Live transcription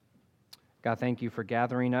God, thank you for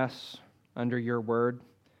gathering us under your word.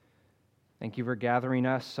 Thank you for gathering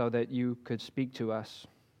us so that you could speak to us.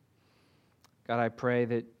 God, I pray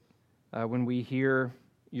that when we hear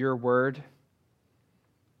your word,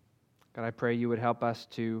 God, I pray you would help us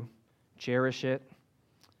to cherish it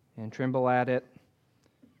and tremble at it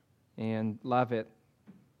and love it.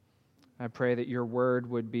 I pray that your word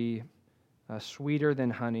would be sweeter than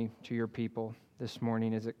honey to your people this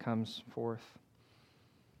morning as it comes forth.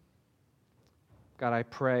 God, I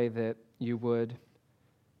pray that you would,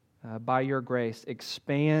 by your grace,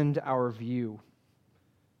 expand our view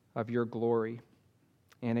of your glory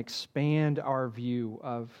and expand our view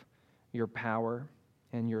of your power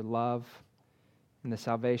and your love and the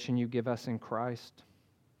salvation you give us in Christ.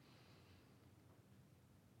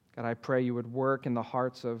 God, I pray you would work in the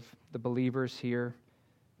hearts of the believers here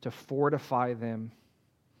to fortify them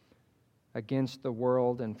against the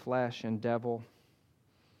world and flesh and devil,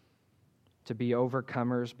 to be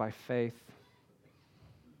overcomers by faith.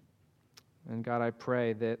 And God, I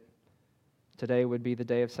pray that today would be the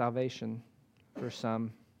day of salvation for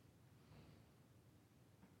some.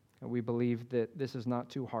 And we believe that this is not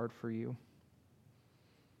too hard for you.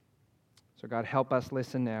 So God, help us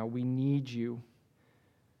listen now. We need you.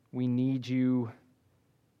 We need you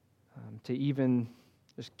to even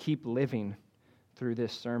just keep living through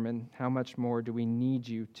this sermon. How much more do we need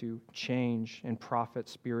you to change and profit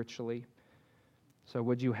spiritually? So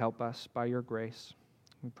would you help us by your grace?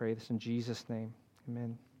 We pray this in Jesus' name.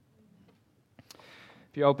 Amen.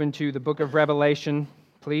 If you open to the book of Revelation,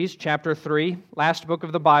 please, chapter 3, last book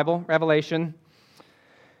of the Bible, Revelation,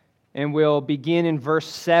 and we'll begin in verse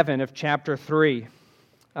 7 of chapter 3.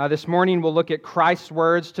 This morning we'll look at Christ's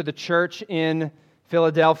words to the church in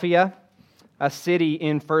Philadelphia, a city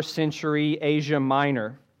in first century Asia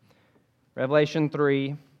Minor. Revelation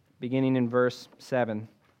 3, beginning in verse 7.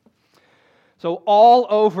 So all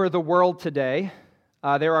over the world today,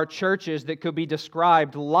 there are churches that could be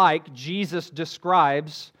described like Jesus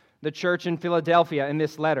describes the church in Philadelphia in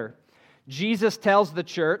this letter. Jesus tells the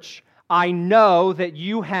church, I know that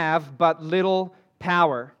you have but little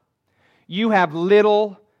power. You have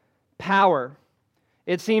little power.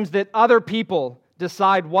 It seems that other people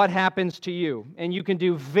decide what happens to you, and you can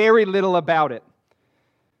do very little about it.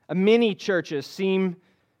 Many churches seem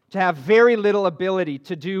to have very little ability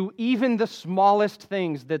to do even the smallest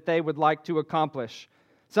things that they would like to accomplish.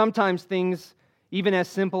 Sometimes things even as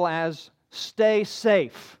simple as stay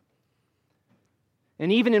safe.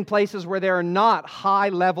 And even in places where there are not high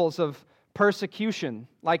levels of persecution,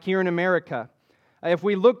 like here in America, if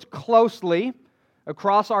we looked closely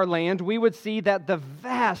across our land, we would see that the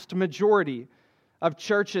vast majority of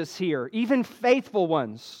churches here, even faithful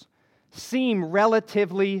ones, seem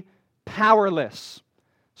relatively powerless,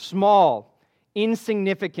 small,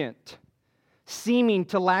 insignificant, seeming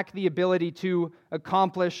to lack the ability to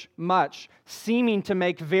accomplish much, seeming to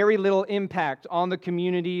make very little impact on the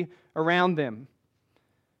community around them,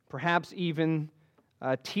 perhaps even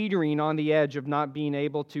teetering on the edge of not being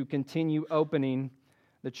able to continue opening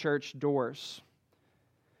the church doors.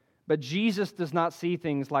 But Jesus does not see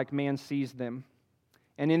things like man sees them.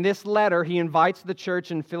 And in this letter, he invites the church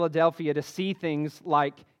in Philadelphia to see things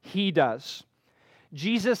like he does.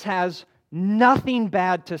 Jesus has nothing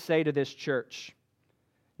bad to say to this church.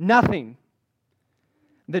 Nothing.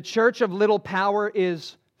 The church of little power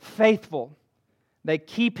is faithful. They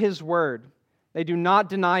keep his word. They do not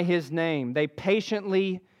deny his name. They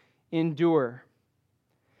patiently endure.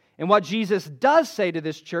 And what Jesus does say to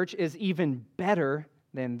this church is even better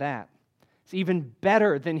than that. It's even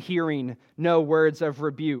better than hearing no words of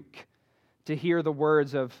rebuke, to hear the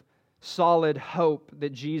words of solid hope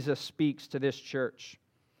that Jesus speaks to this church.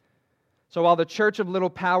 So while the church of little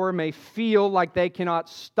power may feel like they cannot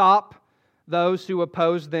stop those who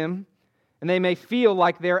oppose them, and they may feel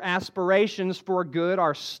like their aspirations for good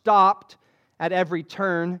are stopped at every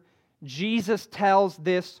turn, Jesus tells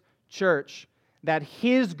this church that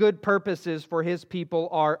his good purposes for his people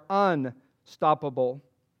are unstoppable.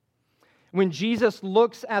 When Jesus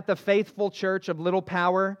looks at the faithful church of little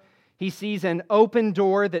power, he sees an open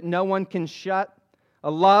door that no one can shut, a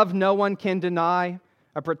love no one can deny,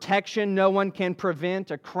 a protection no one can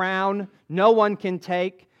prevent, a crown no one can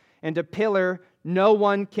take, and a pillar no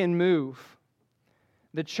one can move.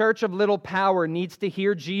 The church of little power needs to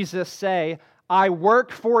hear Jesus say, I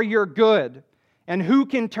work for your good, and who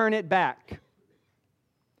can turn it back?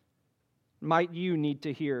 Might you need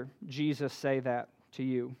to hear Jesus say that to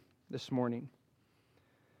you this morning?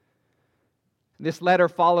 This letter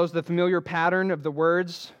follows the familiar pattern of the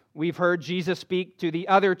words we've heard Jesus speak to the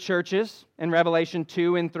other churches in Revelation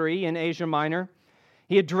 2 and 3 in Asia Minor.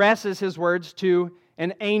 He addresses his words to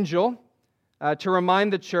an angel to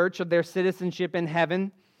remind the church of their citizenship in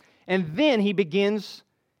heaven. And then he begins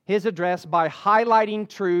his address by highlighting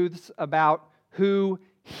truths about who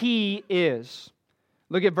he is.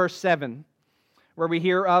 Look at verse 7, where we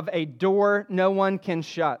hear of a door no one can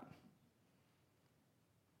shut.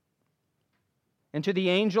 And to the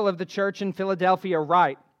angel of the church in Philadelphia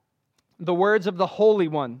write, the words of the Holy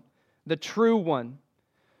One, the true One,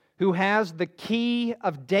 who has the key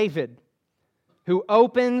of David, who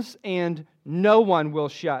opens and no one will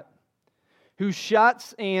shut, who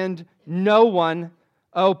shuts and no one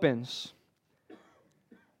opens.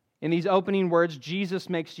 In these opening words, Jesus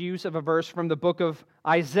makes use of a verse from the book of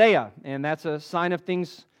Isaiah, and that's a sign of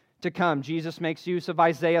things to come. Jesus makes use of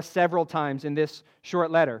Isaiah several times in this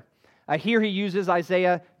short letter. Here he uses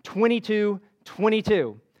Isaiah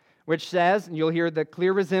 22:22, which says, and you'll hear the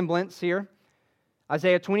clear resemblance here,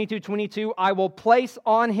 Isaiah 22:22, I will place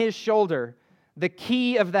on his shoulder the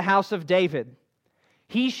key of the house of David.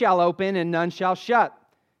 He shall open and none shall shut,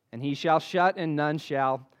 and he shall shut and none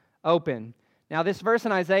shall open. Now, this verse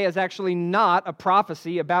in Isaiah is actually not a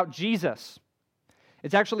prophecy about Jesus.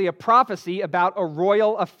 It's actually a prophecy about a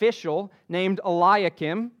royal official named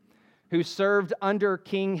Eliakim, who served under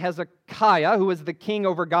King Hezekiah, who was the king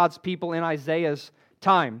over God's people in Isaiah's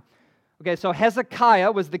time. Okay, so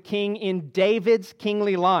Hezekiah was the king in David's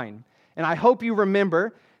kingly line. And I hope you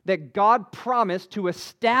remember that God promised to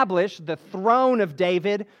establish the throne of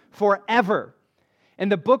David forever.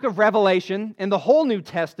 And the book of Revelation and the whole New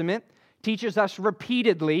Testament teaches us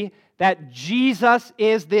repeatedly that Jesus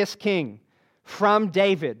is this king from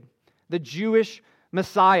David, the Jewish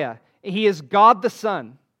Messiah. He is God the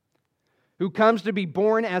Son, who comes to be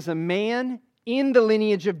born as a man in the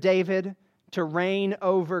lineage of David to reign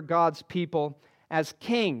over God's people as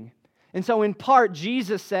king. And so in part,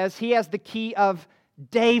 Jesus says he has the key of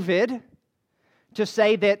David to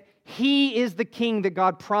say that he is the king that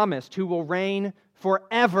God promised, who will reign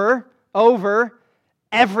forever over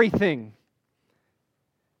everything.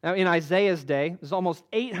 Now, in Isaiah's day, it was almost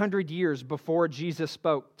 800 years before Jesus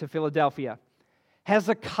spoke to Philadelphia.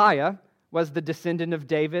 Hezekiah was the descendant of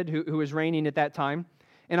David who was reigning at that time.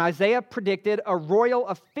 And Isaiah predicted a royal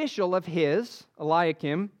official of his,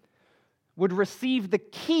 Eliakim, would receive the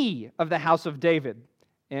key of the house of David.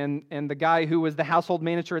 And the guy who was the household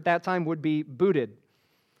manager at that time would be booted.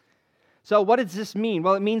 So what does this mean?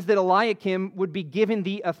 Well, it means that Eliakim would be given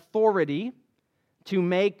the authority to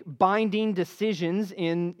make binding decisions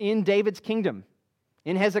in David's kingdom,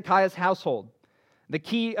 in Hezekiah's household. The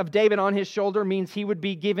key of David on his shoulder means he would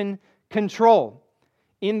be given control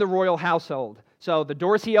in the royal household. So the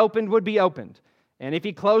doors he opened would be opened. And if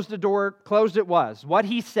he closed a door, closed it was. What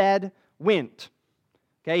he said went.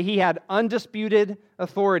 Okay, he had undisputed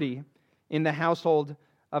authority in the household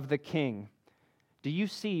of the king. Do you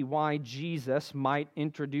see why Jesus might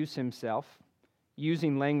introduce himself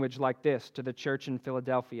using language like this to the church in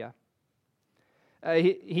Philadelphia?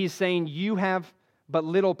 He's saying, you have but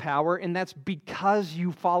little power, and that's because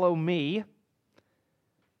you follow me.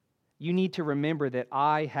 You need to remember that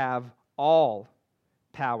I have all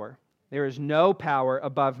power. There is no power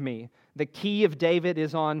above me. The key of David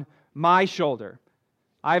is on my shoulder.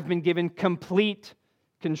 I've been given complete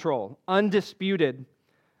control, undisputed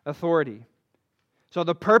authority. So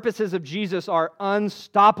the purposes of Jesus are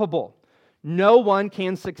unstoppable. No one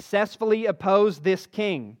can successfully oppose this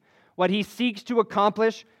king. What he seeks to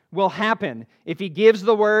accomplish will happen. If he gives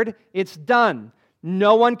the word, it's done.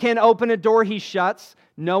 No one can open a door he shuts.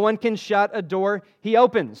 No one can shut a door he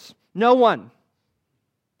opens. No one.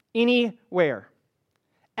 Anywhere.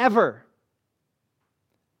 Ever.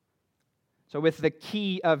 So with the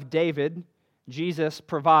key of David, Jesus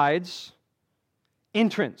provides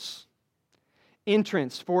entrance.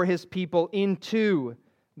 Entrance for his people into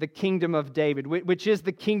the kingdom of David, which is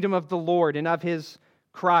the kingdom of the Lord and of his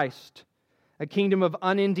Christ. A kingdom of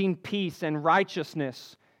unending peace and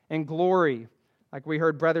righteousness and glory, like we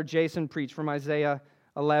heard Brother Jason preach from Isaiah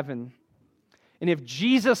 11. And if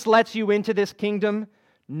Jesus lets you into this kingdom,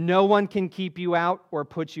 no one can keep you out or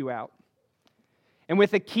put you out. And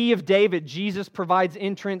with the key of David, Jesus provides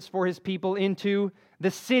entrance for his people into the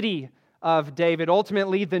city of David,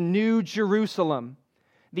 ultimately the New Jerusalem,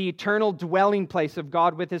 the eternal dwelling place of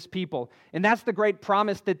God with his people. And that's the great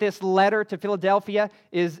promise that this letter to Philadelphia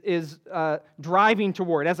is driving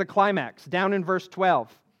toward as a climax, down in verse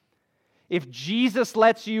 12. If Jesus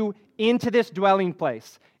lets you into this dwelling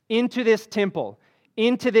place, into this temple,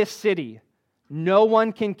 into this city, no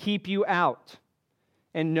one can keep you out,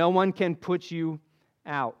 and no one can put you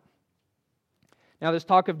out. Now, this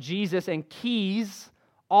talk of Jesus and keys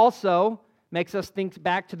also makes us think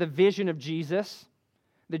back to the vision of Jesus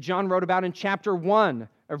that John wrote about in chapter 1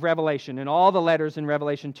 of Revelation. And all the letters in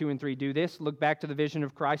Revelation 2 and 3 do this. Look back to the vision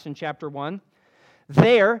of Christ in chapter 1.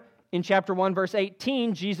 There, in chapter 1, verse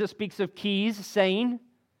 18, Jesus speaks of keys, saying,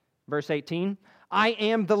 verse 18, I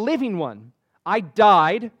am the living one. I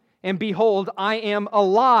died, and behold, I am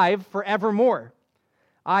alive forevermore.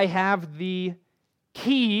 I have the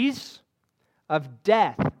keys of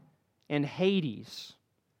death and Hades.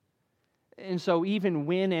 And so even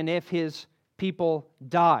when and if his people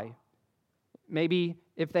die, maybe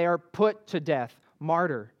if they are put to death,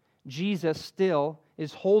 martyr, Jesus still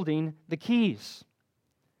is holding the keys.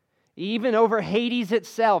 Even over Hades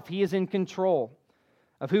itself, he is in control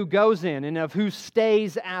of who goes in and of who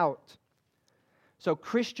stays out. So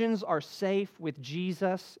Christians are safe with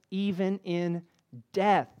Jesus even in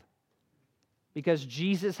death, because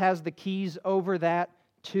Jesus has the keys over that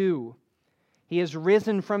too. He has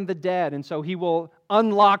risen from the dead, and so he will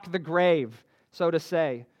unlock the grave, so to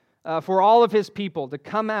say, for all of his people to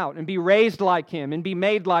come out and be raised like him and be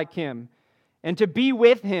made like him and to be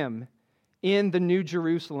with him in the new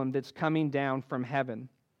Jerusalem that's coming down from heaven.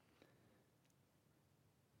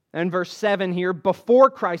 And verse 7 here, before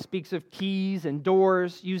Christ speaks of keys and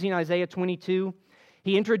doors, using Isaiah 22,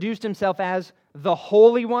 he introduced himself as the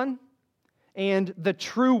Holy One and the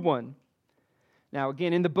True One. Now,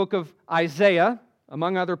 again, in the book of Isaiah,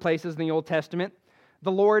 among other places in the Old Testament,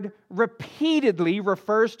 the Lord repeatedly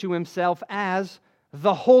refers to himself as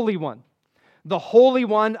the Holy One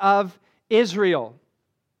of Israel.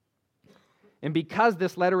 And because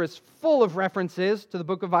this letter is full of references to the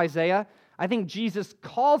book of Isaiah, I think Jesus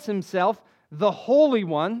calls himself the Holy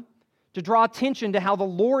One to draw attention to how the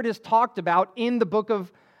Lord is talked about in the book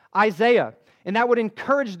of Isaiah. And that would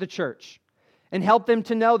encourage the church and help them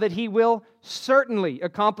to know that he will certainly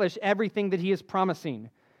accomplish everything that he is promising,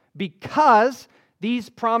 because these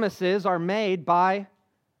promises are made by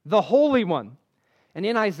the Holy One. And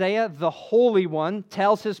in Isaiah, the Holy One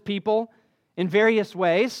tells his people in various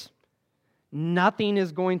ways, nothing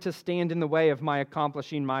is going to stand in the way of my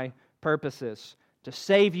accomplishing my purposes, to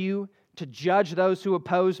save you, to judge those who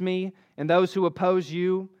oppose me and those who oppose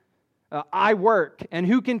you. I work, and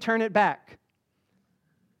who can turn it back?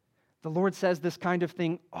 The Lord says this kind of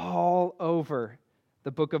thing all over the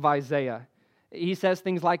book of Isaiah. He says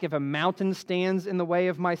things like, if a mountain stands in the way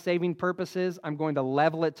of my saving purposes, I'm going to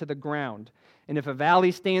level it to the ground. And if a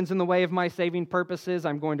valley stands in the way of my saving purposes,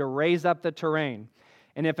 I'm going to raise up the terrain.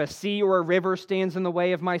 And if a sea or a river stands in the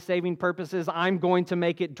way of my saving purposes, I'm going to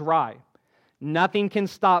make it dry. Nothing can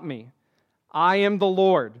stop me. I am the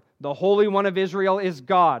Lord. The Holy One of Israel is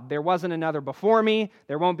God. There wasn't another before me.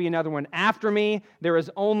 There won't be another one after me. There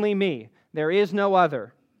is only me. There is no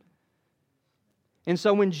other. And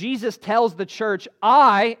so when Jesus tells the church,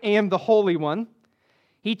 I am the Holy One,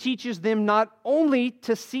 he teaches them not only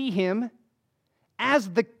to see him as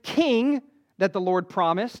the King that the Lord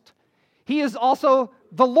promised, he is also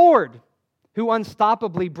the Lord who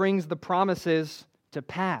unstoppably brings the promises to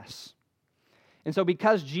pass. And so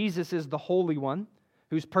because Jesus is the Holy One,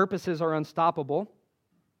 whose purposes are unstoppable,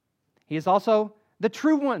 he is also the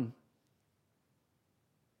True One.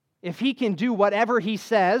 If he can do whatever he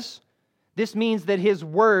says, this means that his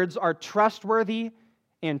words are trustworthy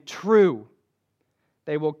and true.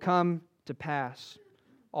 They will come to pass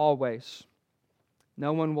always.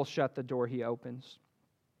 No one will shut the door he opens.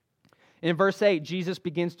 In verse 8, Jesus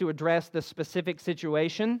begins to address the specific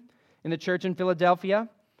situation in the church in Philadelphia,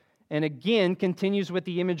 and again continues with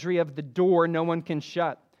the imagery of the door no one can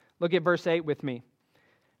shut. Look at verse 8 with me.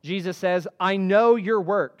 Jesus says, I know your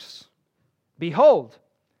works. Behold,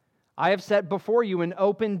 I have set before you an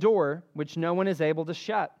open door which no one is able to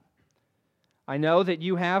shut. I know that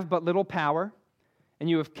you have but little power, and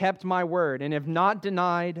you have kept my word, and have not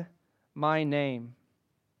denied my name.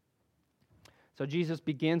 So Jesus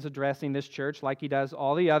begins addressing this church like he does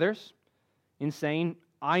all the others in saying,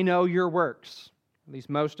 I know your works. At least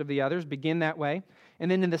most of the others begin that way. And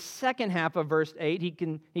then in the second half of verse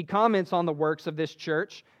 8, he comments on the works of this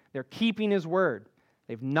church. They're keeping his word.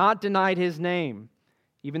 They've not denied his name,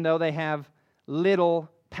 even though they have little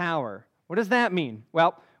power. What does that mean?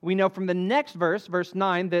 Well, we know from the next verse, verse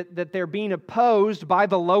 9, that they're being opposed by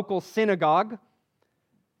the local synagogue.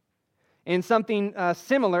 And something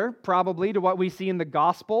similar, probably, to what we see in the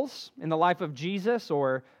Gospels, in the life of Jesus,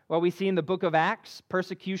 or what we see in the book of Acts.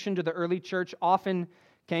 Persecution to the early church often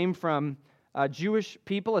came from Jewish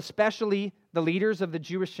people, especially the leaders of the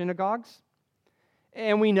Jewish synagogues.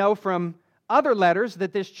 And we know from other letters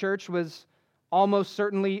that this church was almost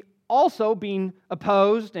certainly also being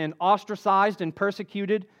opposed and ostracized and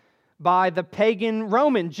persecuted by the pagan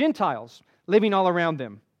Roman Gentiles living all around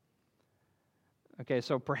them. Okay,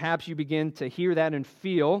 so perhaps you begin to hear that and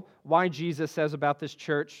feel why Jesus says about this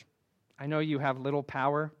church, I know you have little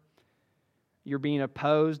power. You're being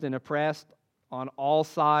opposed and oppressed on all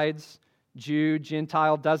sides. Jew,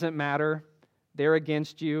 Gentile, doesn't matter. They're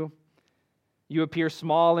against you. You appear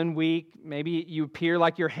small and weak. Maybe you appear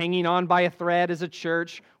like you're hanging on by a thread as a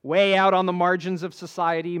church, way out on the margins of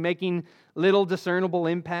society, making little discernible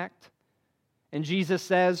impact. And Jesus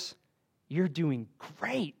says, you're doing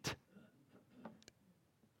great.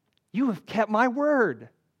 You have kept my word.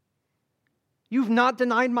 You've not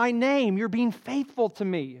denied my name. You're being faithful to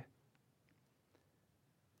me.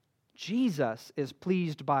 Jesus is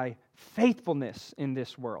pleased by faithfulness in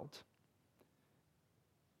this world,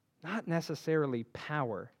 not necessarily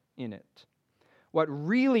power in it. What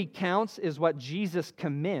really counts is what Jesus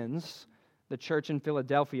commends the church in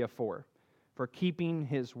Philadelphia for keeping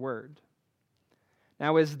his word.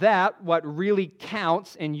 Now, is that what really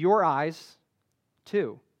counts in your eyes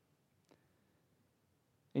too?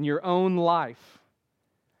 In your own life?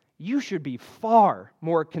 You should be far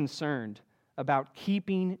more concerned about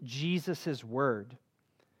keeping Jesus' word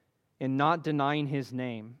and not denying his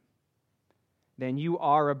name than you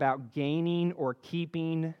are about gaining or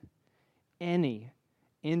keeping any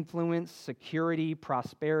influence, security,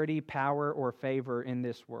 prosperity, power, or favor in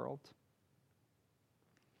this world.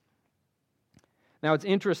 Now, it's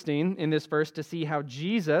interesting in this verse to see how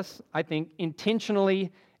Jesus, I think,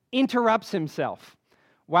 intentionally interrupts himself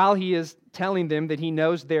while he is telling them that he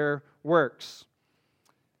knows their works.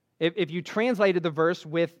 If you translated the verse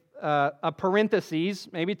with a parenthesis,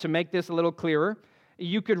 maybe to make this a little clearer,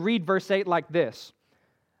 you could read verse 8 like this.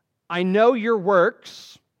 I know your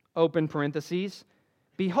works, open parentheses.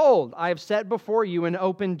 Behold, I have set before you an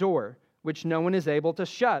open door, which no one is able to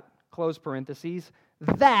shut, close parentheses,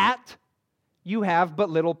 that you have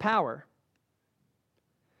but little power.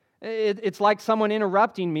 It's like someone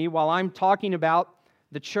interrupting me while I'm talking about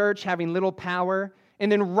the church having little power,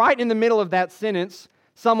 and then right in the middle of that sentence,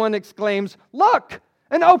 someone exclaims, look,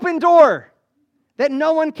 an open door that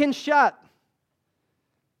no one can shut.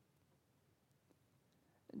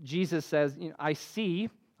 Jesus says, I see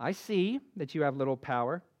that you have little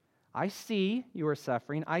power. I see you are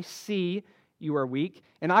suffering. I see you are weak.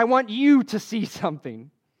 And I want you to see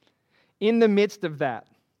something in the midst of that.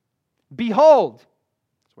 Behold,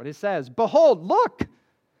 that's what it says. Behold, look,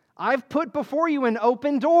 I've put before you an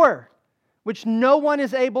open door, which no one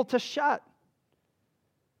is able to shut.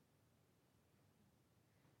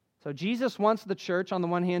 So Jesus wants the church, on the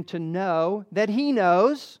one hand, to know that he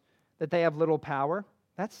knows that they have little power.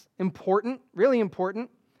 That's important, really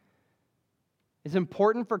important. It's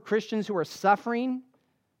important for Christians who are suffering,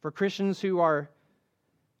 for Christians who are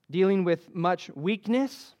dealing with much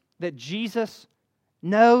weakness, that Jesus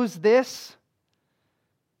knows this.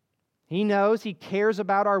 He knows, he cares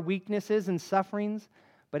about our weaknesses and sufferings.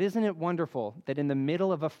 But isn't it wonderful that in the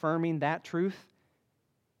middle of affirming that truth,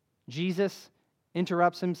 Jesus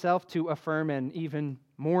interrupts himself to affirm an even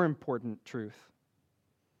more important truth?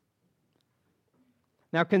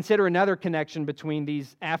 Now consider another connection between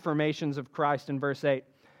these affirmations of Christ in verse 8.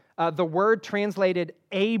 The word translated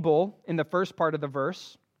able in the first part of the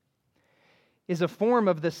verse is a form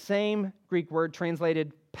of the same Greek word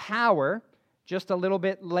translated power just a little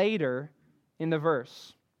bit later in the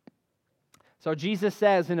verse. So Jesus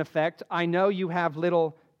says, in effect, I know you have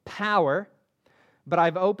little power, but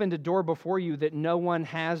I've opened a door before you that no one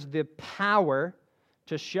has the power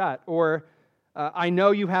to shut. Or I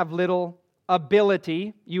know you have little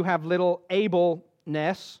ability, you have little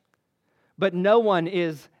ableness, but no one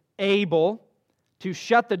is able to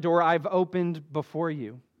shut the door I've opened before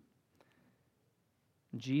you.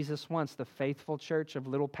 Jesus wants the faithful church of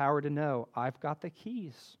little power to know, I've got the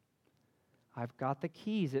keys. I've got the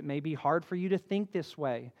keys. It may be hard for you to think this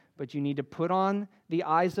way, but you need to put on the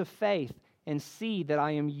eyes of faith and see that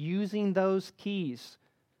I am using those keys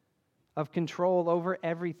of control over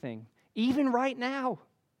everything, even right now.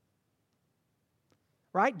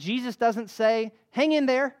 Right? Jesus doesn't say, hang in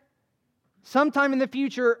there. Sometime in the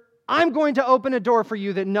future, I'm going to open a door for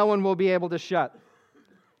you that no one will be able to shut.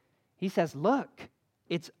 He says, look,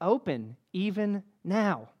 it's open even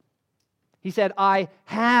now. He said, I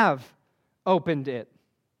have opened it.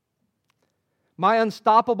 My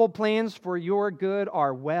unstoppable plans for your good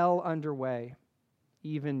are well underway,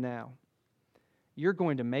 even now. You're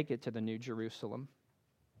going to make it to the New Jerusalem.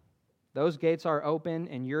 Those gates are open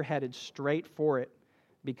and you're headed straight for it,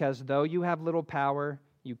 because though you have little power,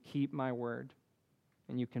 you keep my word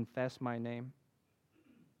and you confess my name.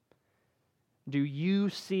 Do you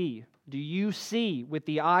see with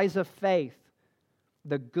the eyes of faith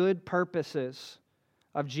the good purposes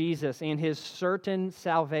of Jesus and His certain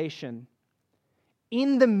salvation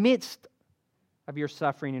in the midst of your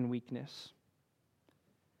suffering and weakness.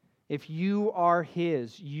 If you are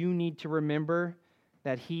His, you need to remember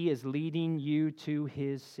that He is leading you to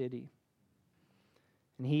His city.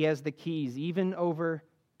 And He has the keys, even over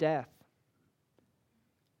death.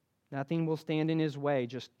 Nothing will stand in His way.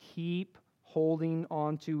 Just keep holding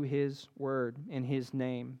on to His word and His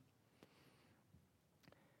name.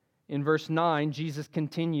 In verse 9, Jesus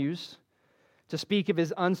continues to speak of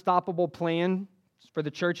His unstoppable plan for the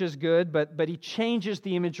church's good, but He changes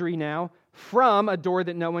the imagery now from a door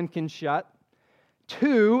that no one can shut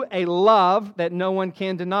to a love that no one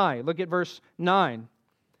can deny. Look at verse 9.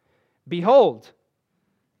 Behold,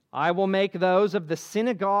 I will make those of the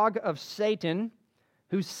synagogue of Satan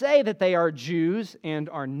who say that they are Jews and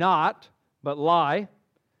are not, but lie.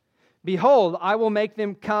 Behold, I will make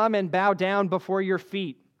them come and bow down before your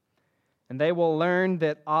feet, and they will learn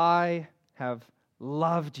that I have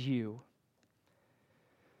loved you.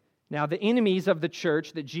 Now, the enemies of the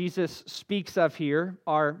church that Jesus speaks of here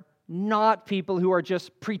are not people who are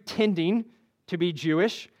just pretending to be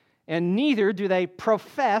Jewish, and neither do they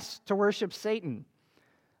profess to worship Satan.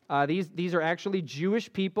 These are actually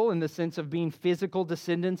Jewish people in the sense of being physical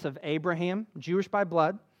descendants of Abraham, Jewish by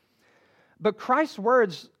blood. But Christ's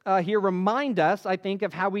words here remind us, I think,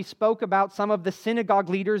 of how we spoke about some of the synagogue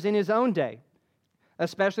leaders in His own day,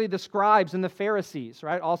 especially the scribes and the Pharisees,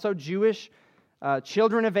 right? Also Jewish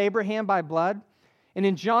children of Abraham by blood. And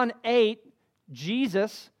in John 8,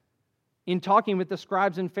 Jesus, in talking with the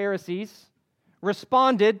scribes and Pharisees,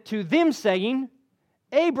 responded to them saying,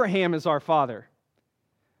 Abraham is our father.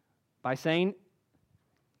 By saying,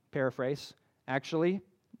 paraphrase, actually,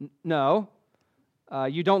 no,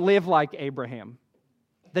 you don't live like Abraham.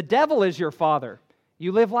 The devil is your father.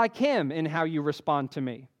 You live like him in how you respond to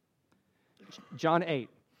me. John 8.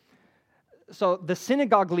 So the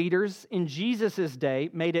synagogue leaders in Jesus' day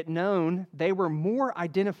made it known they were more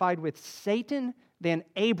identified with Satan than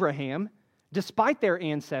Abraham, despite their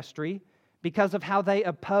ancestry, because of how they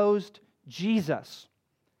opposed Jesus.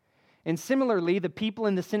 And similarly, the people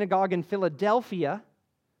in the synagogue in Philadelphia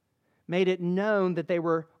made it known that they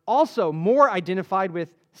were also more identified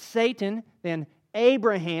with Satan than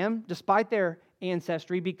Abraham, despite their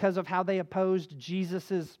ancestry, because of how they opposed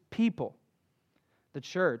Jesus' people, the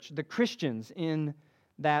church, the Christians in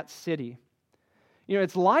that city. You know,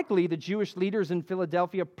 it's likely the Jewish leaders in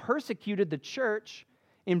Philadelphia persecuted the church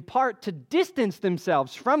in part to distance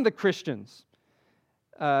themselves from the Christians,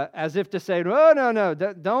 as if to say, oh, no,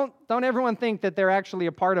 don't everyone think that they're actually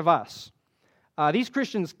a part of us. These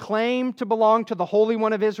Christians claim to belong to the Holy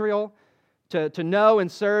One of Israel, to know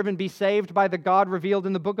and serve and be saved by the God revealed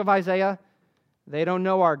in the book of Isaiah. They don't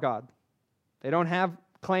know our God. They don't have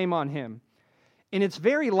claim on Him. And it's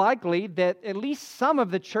very likely that at least some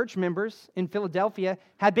of the church members in Philadelphia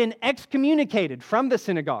had been excommunicated from the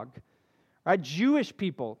synagogue, right? Jewish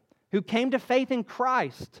people who came to faith in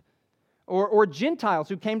Christ, or Gentiles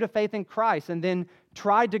who came to faith in Christ and then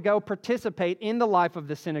tried to go participate in the life of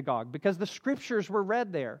the synagogue because the scriptures were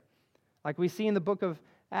read there, like we see in the book of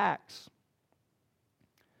Acts.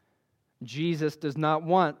 Jesus does not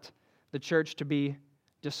want the church to be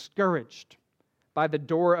discouraged by the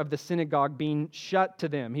door of the synagogue being shut to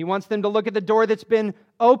them. He wants them to look at the door that's been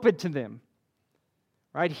opened to them,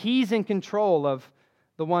 right? He's in control of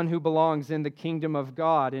the one who belongs in the kingdom of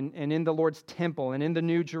God and in the Lord's temple and in the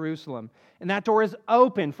New Jerusalem. And that door is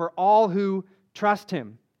open for all who trust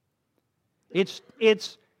Him. It's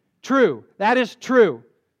true. That is true.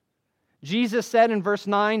 Jesus said in verse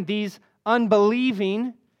 9, these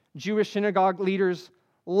unbelieving Jewish synagogue leaders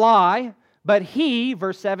lie, but He,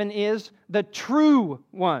 verse 7, is the true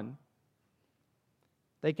one.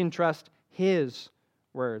 They can trust His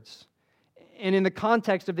words. And in the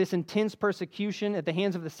context of this intense persecution at the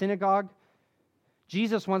hands of the synagogue,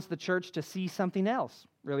 Jesus wants the church to see something else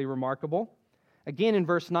really remarkable. Again in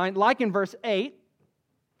verse 9, like in verse 8,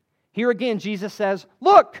 here again Jesus says,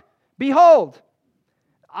 look, behold,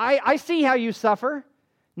 I see how you suffer.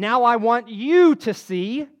 Now I want you to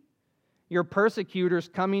see your persecutors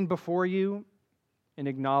coming before you and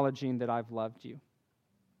acknowledging that I've loved you.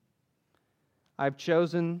 I've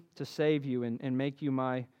chosen to save you and make you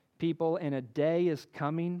my people, and a day is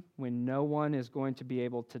coming when no one is going to be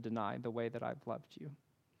able to deny the way that I've loved you.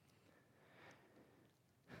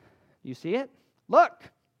 You see it? Look,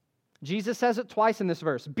 Jesus says it twice in this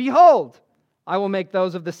verse. Behold, I will make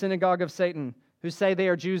those of the synagogue of Satan who say they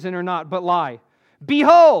are Jews and are not, but lie.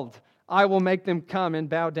 Behold, I will make them come and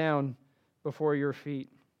bow down before your feet.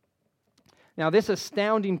 Now, this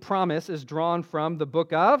astounding promise is drawn from the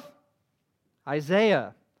book of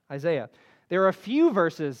Isaiah. There are a few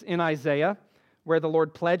verses in Isaiah where the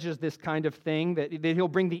Lord pledges this kind of thing, that He'll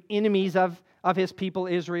bring the enemies of His people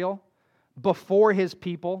Israel before His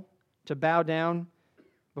people to bow down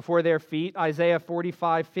before their feet. Isaiah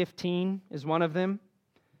 45:15 is one of them.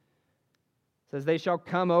 It says, "They shall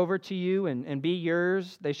come over to you and be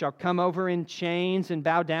yours. They shall come over in chains and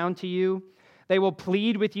bow down to you. They will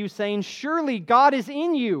plead with you, saying, 'Surely God is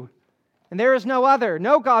in you, and there is no other,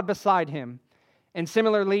 no God beside Him.'" And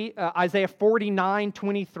similarly, Isaiah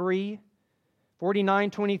 49:23.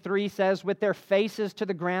 49:23 says, "With their faces to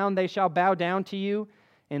the ground they shall bow down to you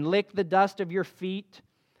and lick the dust of your feet.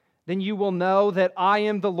 Then you will know that I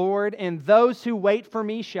am the Lord, and those who wait for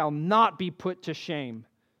me shall not be put to shame."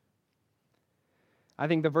 I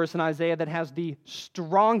think the verse in Isaiah that has the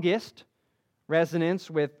strongest resonance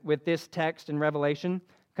with this text in Revelation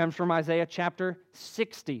comes from Isaiah chapter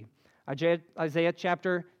 60. Isaiah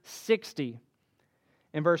chapter 60.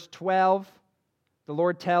 In verse 12, the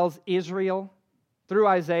Lord tells Israel through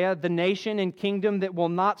Isaiah, "The nation and kingdom that will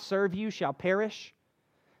not serve you shall perish.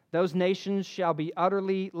 Those nations shall be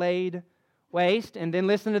utterly laid waste." And then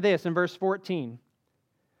listen to this in verse 14.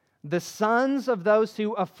 "The sons of those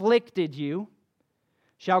who afflicted you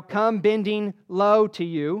shall come bending low to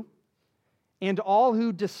you, and all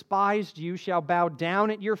who despised you shall bow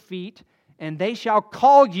down at your feet, and they shall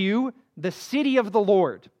call you the city of the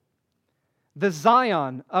Lord, the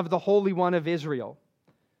Zion of the Holy One of Israel."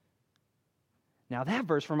 Now that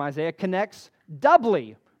verse from Isaiah connects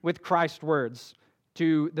doubly with Christ's words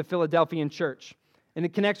to the Philadelphian church. And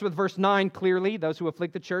it connects with verse 9 clearly. Those who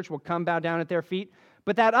afflict the church will come bow down at their feet.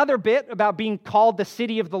 But that other bit about being called the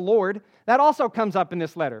city of the Lord, that also comes up in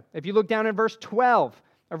this letter. If you look down at verse 12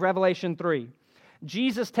 of Revelation 3,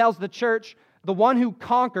 Jesus tells the church, "The one who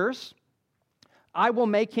conquers, I will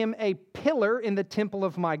make him a pillar in the temple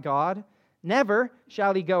of my God. Never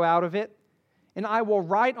shall he go out of it. And I will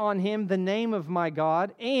write on him the name of my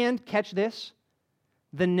God, and," catch this,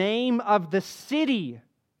 "the name of the city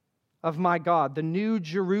of my God, the New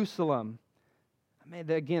Jerusalem."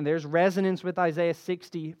 Again, there's resonance with Isaiah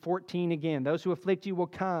 60:14 again. "Those who afflict you will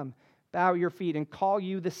come, bow your feet, and call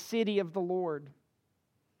you the city of the Lord,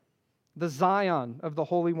 the Zion of the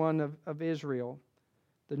Holy One of Israel,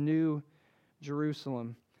 the New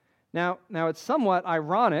Jerusalem." Now, it's somewhat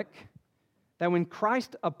ironic that when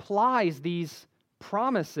Christ applies these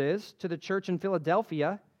promises to the church in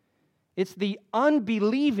Philadelphia, it's the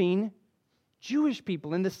unbelieving Jewish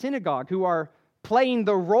people in the synagogue who are playing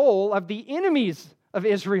the role of the enemies of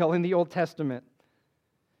Israel in the Old Testament.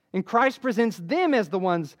 And Christ presents them as the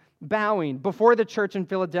ones bowing before the church in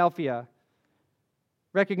Philadelphia,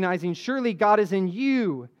 recognizing, "Surely God is in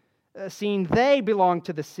you," seeing they belong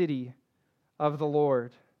to the city of the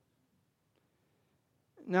Lord.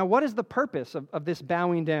 Now, what is the purpose of this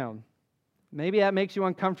bowing down? Maybe that makes you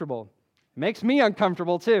uncomfortable. It makes me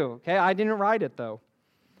uncomfortable too. Okay, I didn't write it though.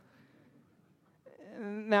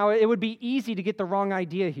 Now, it would be easy to get the wrong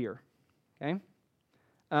idea here. Okay,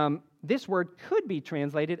 this word could be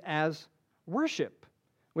translated as worship,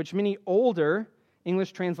 which many older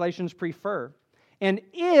English translations prefer. And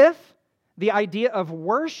if the idea of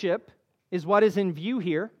worship is what is in view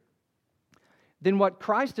here, then what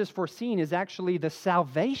Christ is foreseeing is actually the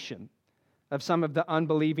salvation of some of the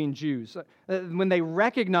unbelieving Jews. When they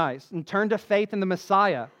recognize and turn to faith in the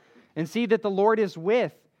Messiah and see that the Lord is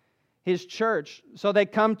with His church, so they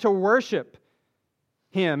come to worship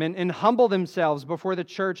Him and humble themselves before the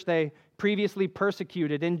church they previously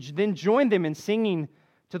persecuted, and then join them in singing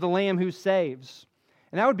to the Lamb who saves.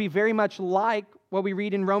 And that would be very much like what we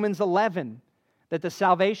read in Romans 11, that the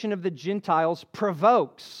salvation of the Gentiles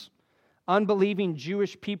provokes unbelieving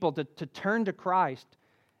Jewish people to turn to Christ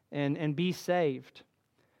and be saved.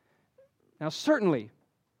 Now, certainly,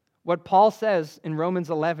 what Paul says in Romans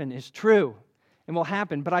 11 is true and will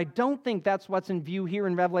happen, but I don't think that's what's in view here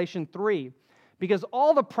in Revelation 3, because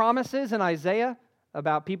all the promises in Isaiah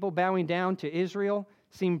about people bowing down to Israel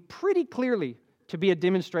seem pretty clearly to be a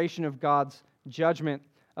demonstration of God's judgment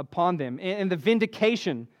upon them and the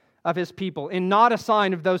vindication of His people, and not a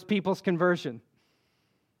sign of those people's conversion.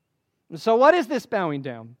 So what is this bowing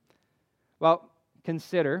down? Well,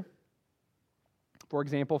 consider, for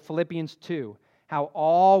example, Philippians 2, how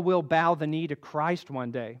all will bow the knee to Christ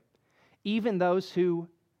one day, even those who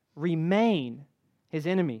remain His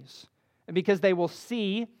enemies, because they will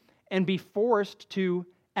see and be forced to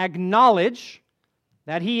acknowledge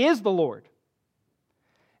that He is the Lord.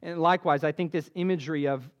 And likewise, I think this imagery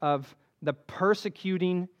of the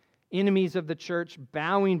persecuting enemies of the church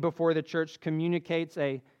bowing before the church communicates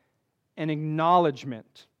an an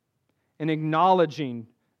acknowledgement, an acknowledging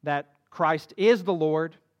that Christ is the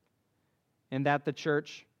Lord and that the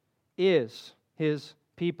church is His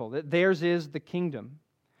people, that theirs is the kingdom.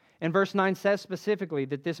 And verse 9 says specifically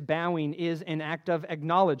that this bowing is an act of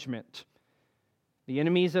acknowledgement. The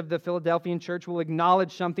enemies of the Philadelphian church will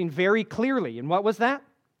acknowledge something very clearly. And what was that?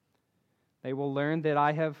 They will learn that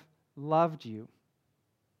I have loved you.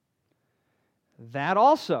 That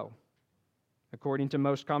also, according to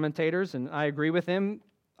most commentators, and I agree with them,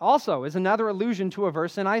 also is another allusion to a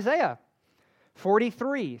verse in Isaiah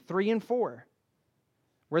 43, 3 and 4,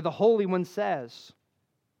 where the Holy One says,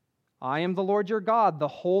 I am the Lord your God, the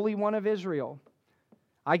Holy One of Israel.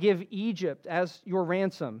 I give Egypt as your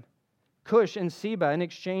ransom, Cush and Seba in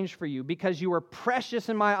exchange for you, because you are precious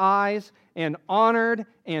in my eyes and honored,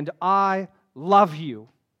 and I love you.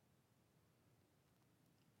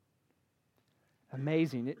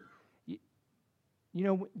 Amazing.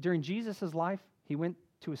 During Jesus' life, He went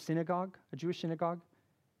to a synagogue, a Jewish synagogue,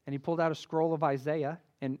 and He pulled out a scroll of Isaiah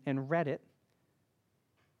and read it.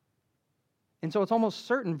 And so it's almost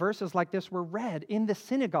certain verses like this were read in the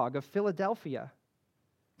synagogue of Philadelphia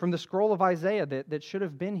from the scroll of Isaiah that should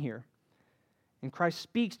have been here. And Christ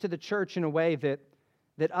speaks to the church in a way that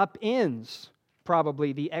upends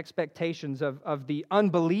probably the expectations of the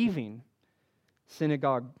unbelieving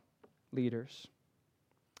synagogue leaders.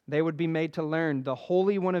 They would be made to learn the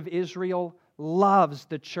Holy One of Israel loves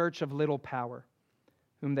the church of little power,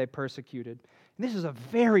 whom they persecuted. And this is a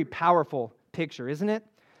very powerful picture, isn't it?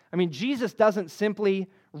 I mean, Jesus doesn't simply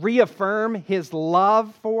reaffirm His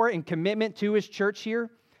love for and commitment to His church here.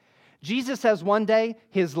 Jesus says one day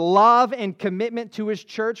His love and commitment to His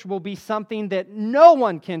church will be something that no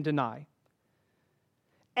one can deny.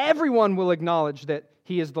 Everyone will acknowledge that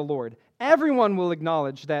He is the Lord. Everyone will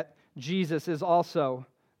acknowledge that Jesus is also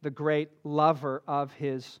the great lover of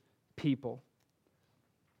His people.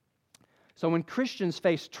 So when Christians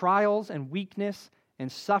face trials and weakness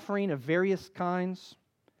and suffering of various kinds,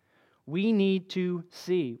 we need to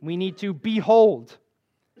see, we need to behold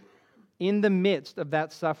in the midst of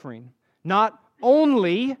that suffering, not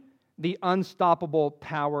only the unstoppable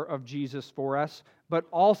power of Jesus for us, but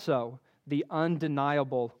also the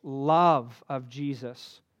undeniable love of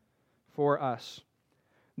Jesus for us.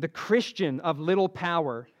 The Christian of little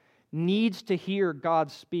power needs to hear God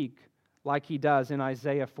speak like He does in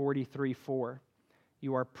Isaiah 43:4.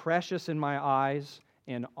 You are precious in my eyes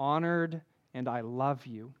and honored, and I love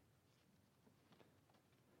you.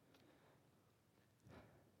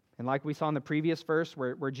 And like we saw in the previous verse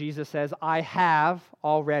where Jesus says, I have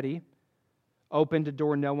already opened a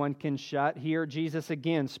door no one can shut. Here Jesus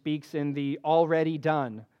again speaks in the already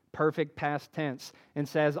done, perfect past tense, and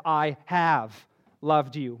says, I have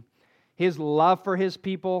loved you. His love for His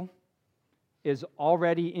people is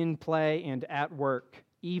already in play and at work,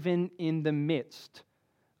 even in the midst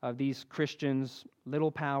of these Christians'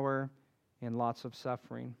 little power and lots of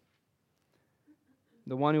suffering.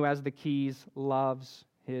 The one who has the keys loves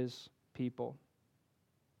His people.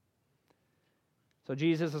 So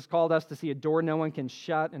Jesus has called us to see a door no one can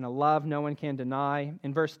shut and a love no one can deny.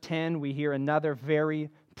 In verse 10, we hear another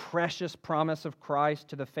very precious promise of Christ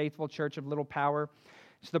to the faithful church of little power.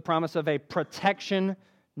 It's the promise of a protection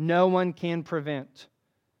no one can prevent.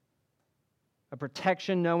 A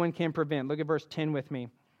protection no one can prevent. Look at verse 10 with me.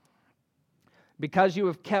 Because you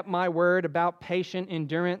have kept my word about patient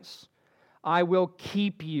endurance, I will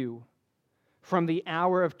keep you from the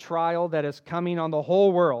hour of trial that is coming on the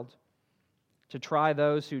whole world to try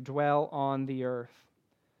those who dwell on the earth.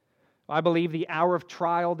 I believe the hour of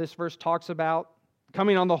trial this verse talks about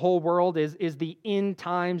coming on the whole world is the end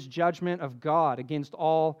times judgment of God against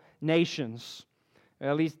all nations,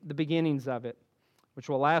 at least the beginnings of it, which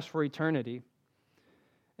will last for eternity.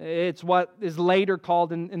 It's what is later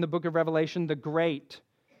called in the book of Revelation the Great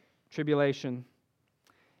Tribulation.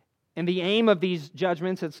 And the aim of these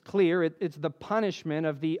judgments, it's clear, it's the punishment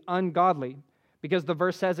of the ungodly. Because the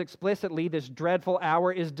verse says explicitly, this dreadful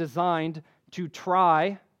hour is designed to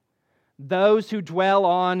try those who dwell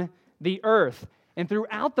on the earth. And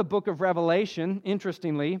throughout the book of Revelation,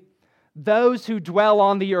 interestingly, those who dwell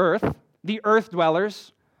on the earth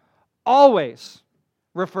dwellers, always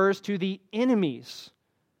refers to the enemies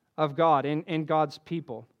of God and God's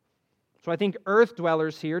people. So I think earth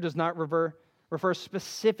dwellers here does not refer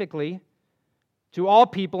specifically to all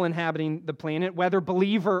people inhabiting the planet, whether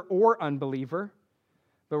believer or unbeliever,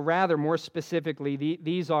 but rather, more specifically,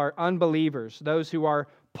 these are unbelievers, those who are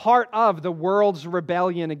part of the world's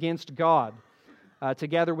rebellion against God,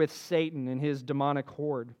 together with Satan and his demonic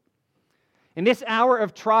horde. And this hour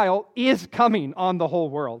of trial is coming on the whole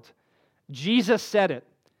world. Jesus said it.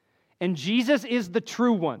 And Jesus is the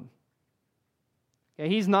true one. Okay,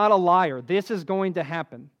 he's not a liar. This is going to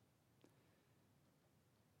happen.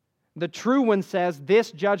 The true one says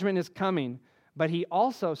this judgment is coming, but he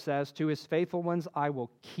also says to his faithful ones, I will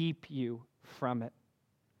keep you from it.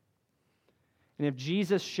 And if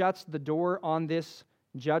Jesus shuts the door on this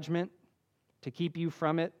judgment to keep you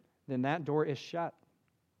from it, then that door is shut.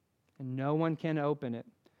 And no one can open it.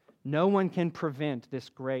 No one can prevent this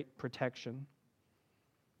great protection.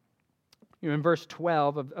 In verse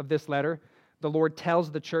 12 of this letter, the Lord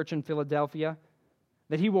tells the church in Philadelphia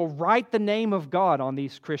that he will write the name of God on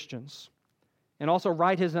these Christians and also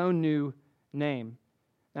write his own new name.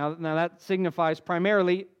 Now that signifies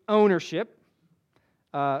primarily ownership.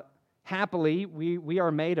 Happily, we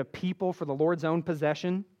are made a people for the Lord's own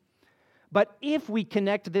possession. But if we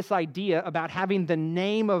connect this idea about having the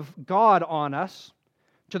name of God on us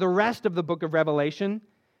to the rest of the book of Revelation,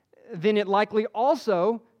 then it likely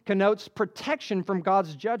also connotes protection from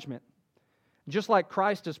God's judgment. Just like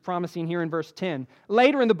Christ is promising here in verse 10.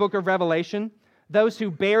 Later in the book of Revelation, those who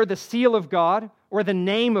bear the seal of God or the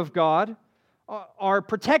name of God are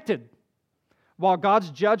protected, while God's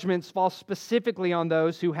judgments fall specifically on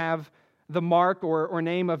those who have the mark or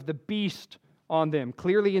name of the beast on them,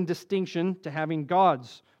 clearly in distinction to having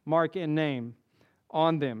God's mark and name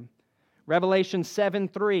on them. Revelation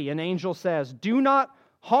 7:3, an angel says, do not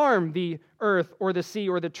harm the earth or the sea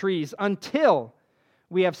or the trees until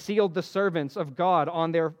we have sealed the servants of God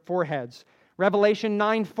on their foreheads. Revelation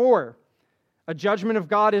 9:4, a judgment of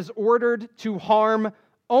God is ordered to harm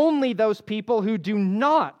only those people who do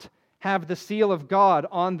not have the seal of God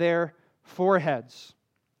on their foreheads.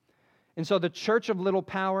 And so the church of Little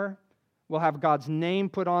Power will have God's name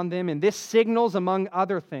put on them, and this signals, among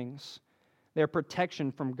other things, their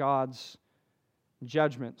protection from God's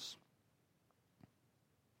judgments.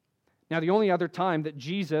 Now, the only other time that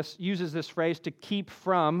Jesus uses this phrase to keep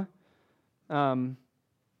from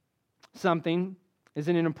something is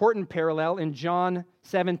in an important parallel in John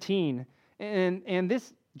 17. And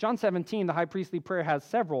this, John 17, the high priestly prayer, has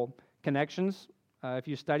several connections, if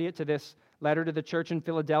you study it, to this letter to the church in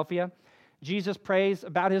Philadelphia. Jesus prays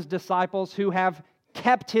about his disciples who have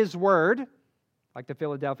kept his word, like the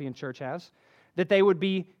Philadelphian church has, that they would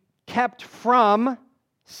be kept from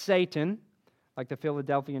Satan, like the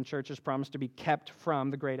Philadelphian church has promised to be kept from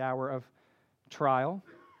the great hour of trial.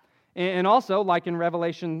 And also, like in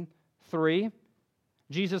Revelation 3,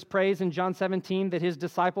 Jesus prays in John 17 that his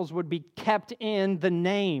disciples would be kept in the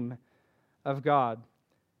name of God.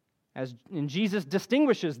 And Jesus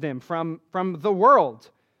distinguishes them from the world,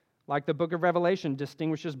 like the book of Revelation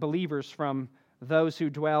distinguishes believers from those who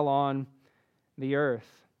dwell on the earth.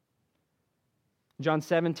 John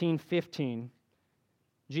 17:15,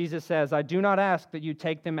 Jesus says, I do not ask that you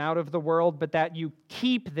take them out of the world, but that you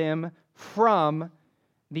keep them from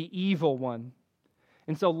the evil one.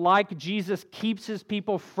 And so like Jesus keeps his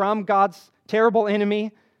people from God's terrible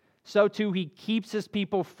enemy, so too he keeps his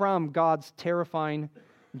people from God's terrifying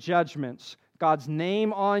judgments. God's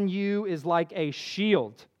name on you is like a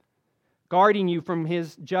shield, guarding you from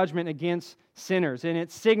his judgment against sinners. And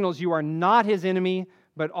it signals you are not his enemy,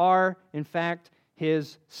 but are, in fact,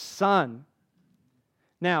 his son.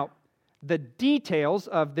 Now, the details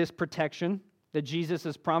of this protection that Jesus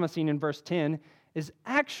is promising in verse 10 is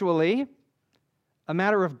actually a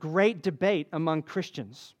matter of great debate among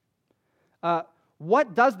Christians.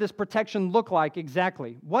 What does this protection look like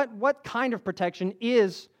exactly? What kind of protection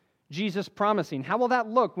is Jesus promising? How will that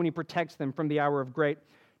look when he protects them from the hour of great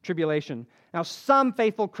tribulation? Now, some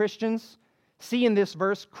faithful Christians see in this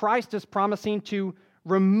verse Christ is promising to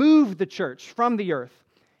remove the church from the earth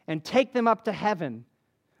and take them up to heaven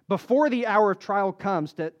before the hour of trial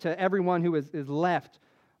comes to everyone who is left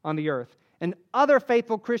on the earth. And other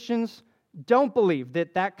faithful Christians don't believe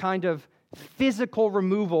that kind of physical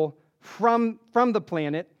removal from the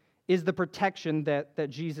planet is the protection that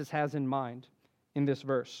Jesus has in mind in this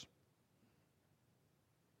verse.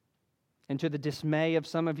 And to the dismay of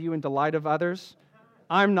some of you and delight of others,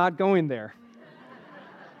 I'm not going there.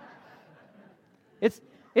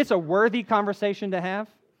 It's a worthy conversation to have.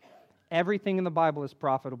 Everything in the Bible is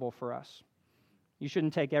profitable for us. You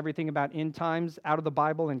shouldn't take everything about end times out of the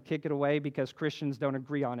Bible and kick it away because Christians don't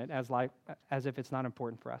agree on it as if it's not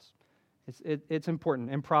important for us. It's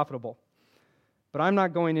important and profitable. But I'm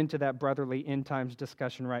not going into that brotherly end times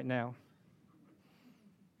discussion right now.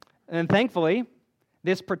 And thankfully,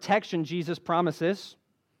 this protection Jesus promises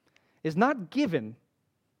is not given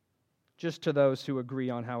just to those who agree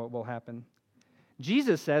on how it will happen.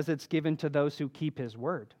 Jesus says it's given to those who keep his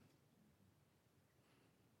word.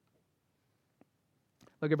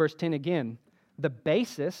 Look at verse 10 again. The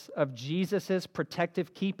basis of Jesus'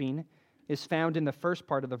 protective keeping is found in the first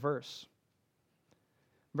part of the verse.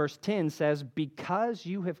 Verse 10 says, "Because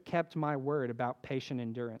you have kept my word about patient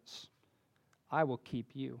endurance, I will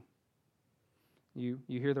keep you." You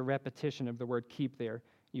hear the repetition of the word keep there.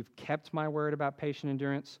 You've kept my word about patient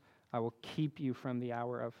endurance, I will keep you from the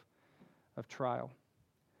hour of trial.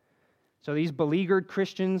 So these beleaguered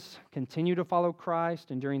Christians continue to follow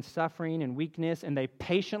Christ, enduring suffering and weakness, and they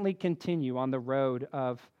patiently continue on the road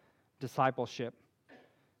of discipleship.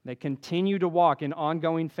 They continue to walk in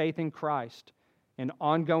ongoing faith in Christ and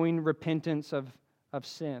ongoing repentance of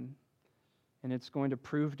sin. And it's going to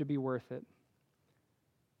prove to be worth it,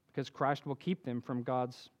 because Christ will keep them from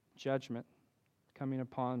God's judgment coming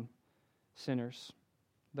upon sinners,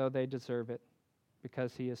 though they deserve it,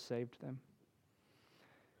 because He has saved them.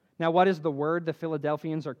 Now, what is the word the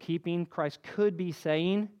Philadelphians are keeping? Christ could be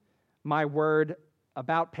saying, my word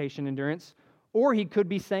about patient endurance, or He could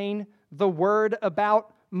be saying, the word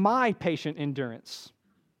about my patient endurance.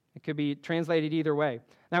 It could be translated either way.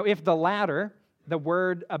 Now, if the latter, the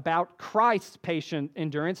word about Christ's patient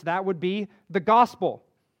endurance, that would be the gospel.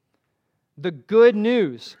 The good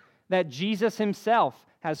news that Jesus Himself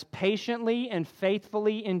has patiently and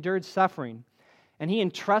faithfully endured suffering, and He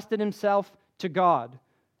entrusted Himself to God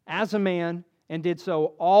as a man and did so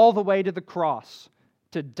all the way to the cross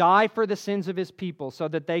to die for the sins of His people so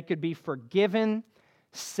that they could be forgiven,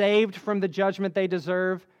 saved from the judgment they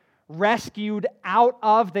deserve, rescued out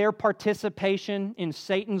of their participation in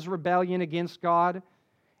Satan's rebellion against God,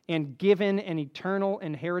 and given an eternal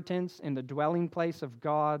inheritance in the dwelling place of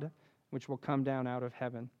God, which will come down out of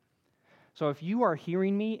heaven. So if you are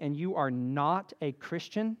hearing me and you are not a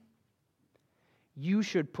Christian, you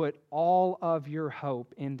should put all of your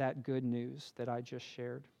hope in that good news that I just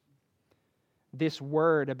shared. This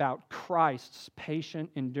word about Christ's patient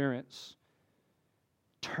endurance.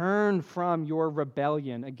 Turn from your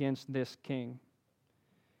rebellion against this king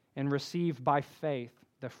and receive by faith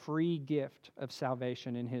the free gift of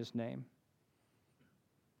salvation in His name.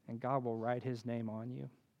 And God will write His name on you.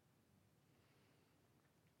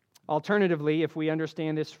 Alternatively, if we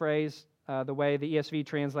understand this phrase the way the ESV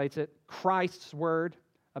translates it, Christ's word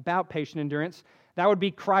about patient endurance, that would be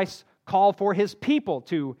Christ's call for His people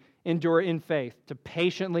to endure in faith, to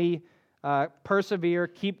patiently persevere,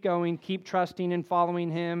 keep going, keep trusting and following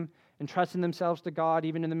Him, and trusting themselves to God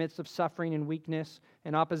even in the midst of suffering and weakness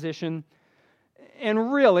and opposition.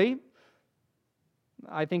 And really,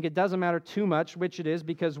 I think it doesn't matter too much which it is,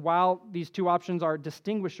 because while these two options are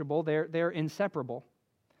distinguishable, they're inseparable.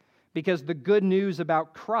 Because the good news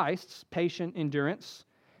about Christ's patient endurance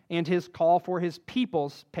and His call for His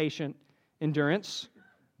people's patient endurance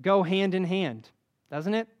go hand in hand,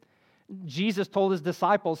 doesn't it? Jesus told His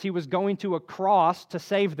disciples He was going to a cross to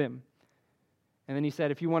save them. And then He said,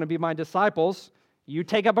 if you want to be my disciples, you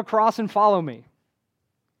take up a cross and follow me.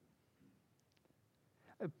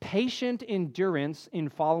 Patient endurance in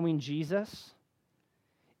following Jesus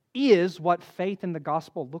is what faith in the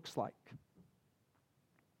gospel looks like.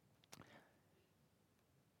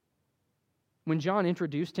 When John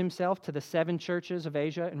introduced himself to the 7 churches of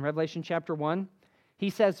Asia in Revelation chapter 1,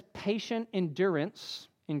 he says patient endurance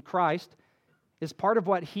in Christ is part of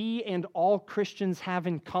what he and all Christians have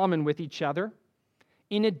in common with each other,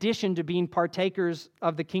 in addition to being partakers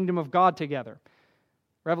of the kingdom of God together.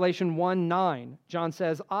 Revelation 1:9, John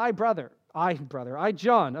says, I,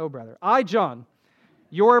 John,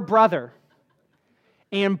 your brother,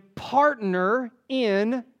 and partner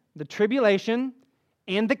in the tribulation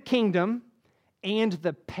and the kingdom and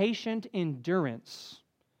the patient endurance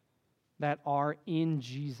that are in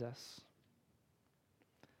Jesus.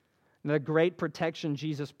 The great protection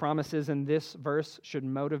Jesus promises in this verse should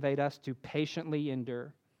motivate us to patiently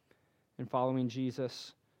endure in following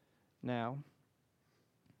Jesus now.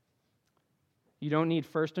 You don't need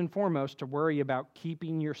first and foremost to worry about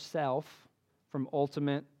keeping yourself from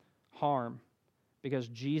ultimate harm, because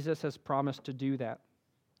Jesus has promised to do that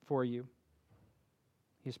for you.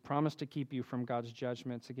 He's promised to keep you from God's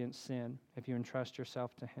judgments against sin if you entrust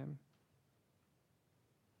yourself to Him.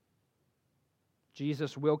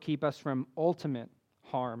 Jesus will keep us from ultimate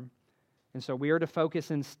harm, and so we are to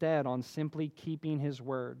focus instead on simply keeping His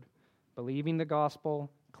word, believing the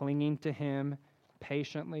gospel, clinging to Him,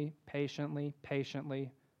 patiently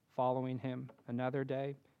following Him another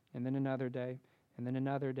day, and then another day, and then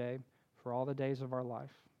another day, for all the days of our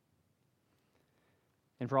life.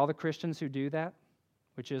 And for all the Christians who do that,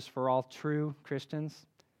 which is for all true Christians,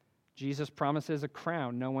 Jesus promises a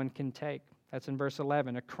crown no one can take. That's in verse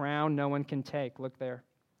 11, a crown no one can take. Look there.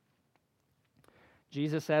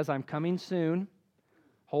 Jesus says, I'm coming soon,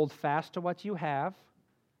 Hold fast to what you have,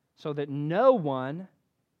 so that no one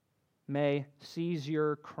may seize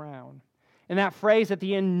your crown. And that phrase at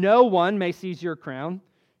the end, no one may seize your crown,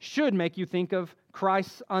 should make you think of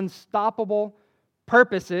Christ's unstoppable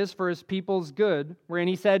purposes for his people's good, wherein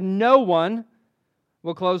he said, no one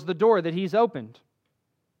will close the door that he's opened.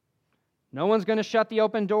 No one's going to shut the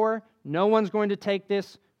open door. No one's going to take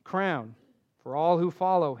this crown for all who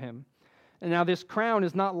follow him. And now this crown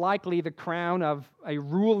is not likely the crown of a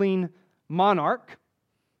ruling monarch,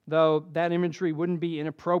 though that imagery wouldn't be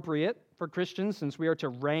inappropriate for Christians since we are to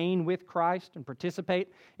reign with Christ and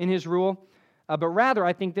participate in his rule. But rather,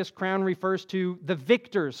 I think this crown refers to the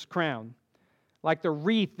victor's crown, like the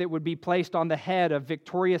wreath that would be placed on the head of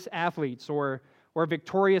victorious athletes or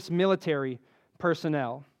victorious military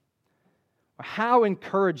personnel. How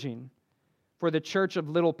encouraging for the church of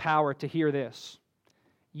Little Power to hear this.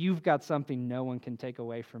 You've got something no one can take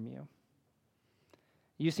away from you.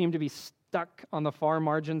 You seem to be stuck on the far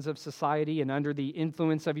margins of society and under the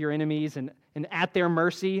influence of your enemies and at their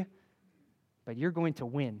mercy, but you're going to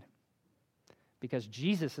win because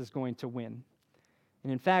Jesus is going to win.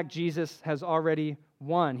 And in fact, Jesus has already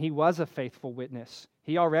won. He was a faithful witness.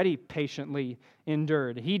 He already patiently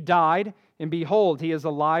endured. He died, and behold, he is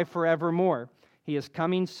alive forevermore. He is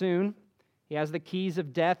coming soon. He has the keys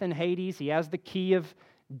of death and Hades. He has the key of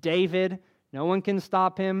David. No one can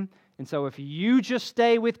stop him. And so if you just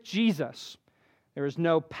stay with Jesus, there is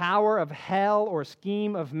no power of hell or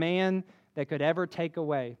scheme of man that could ever take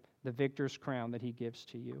away the victor's crown that he gives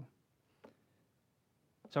to you.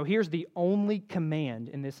 So here's the only command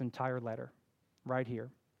in this entire letter, right here.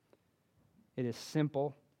 It is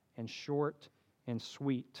simple and short and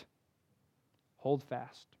sweet. Hold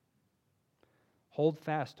fast. Hold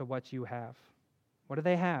fast to what you have. What do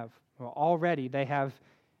they have? Well, already they have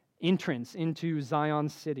entrance into Zion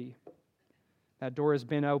City. That door has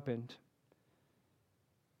been opened.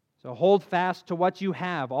 So hold fast to what you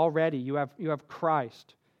have already. You have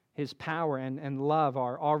Christ. His power and love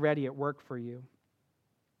are already at work for you.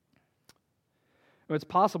 It's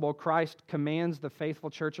possible Christ commands the faithful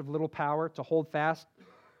church of Little Power to hold fast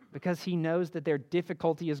because he knows that their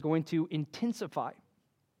difficulty is going to intensify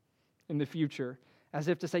in the future, as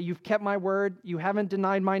if to say, you've kept my word, you haven't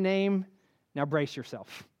denied my name, now brace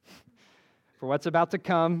yourself for what's about to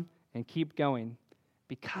come and keep going.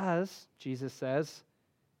 Because, Jesus says,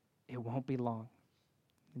 it won't be long.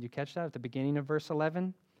 Did you catch that at the beginning of verse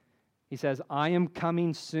 11? He says, I am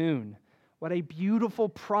coming soon. What a beautiful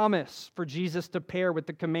promise for Jesus to pair with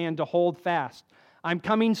the command to hold fast. I'm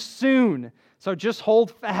coming soon, so just hold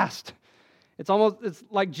fast. It's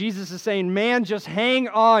like Jesus is saying, man, just hang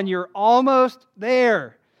on. You're almost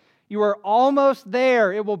there. You are almost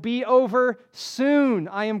there. It will be over soon.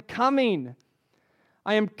 I am coming.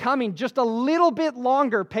 I am coming. Just a little bit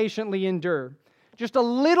longer, patiently endure. Just a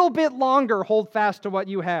little bit longer, hold fast to what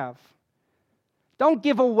you have. Don't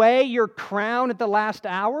give away your crown at the last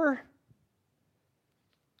hour.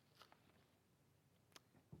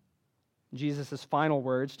 Jesus' final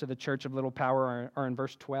words to the church of Little Power are in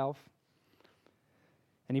verse 12.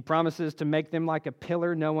 And he promises to make them like a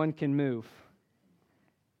pillar no one can move.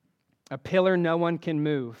 A pillar no one can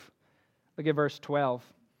move. Look at verse 12.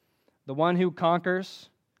 The one who conquers,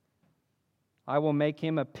 I will make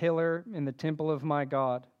him a pillar in the temple of my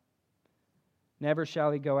God. Never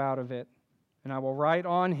shall he go out of it. And I will write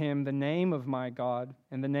on him the name of my God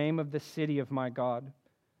and the name of the city of my God,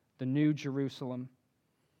 the New Jerusalem,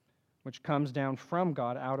 which comes down from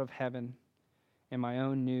God out of heaven, in my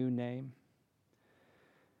own new name.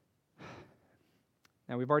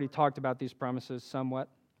 Now, we've already talked about these promises somewhat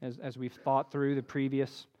as we've thought through the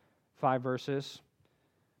previous 5 verses,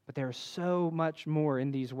 but there is so much more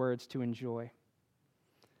in these words to enjoy.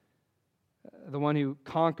 The one who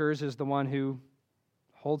conquers is the one who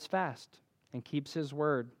holds fast and keeps his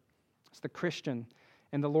word. It's the Christian,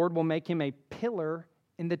 and the Lord will make him a pillar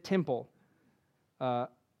in the temple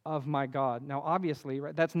of my God. Now, obviously,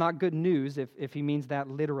 right, that's not good news if he means that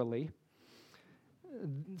literally.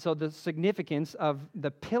 So the significance of the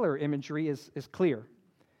pillar imagery is clear.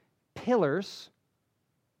 Pillars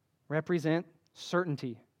represent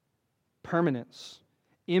certainty, permanence,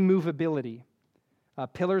 immovability.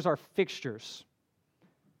 Pillars are fixtures.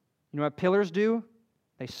 You know what pillars do?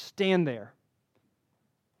 They stand there.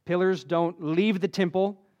 Pillars don't leave the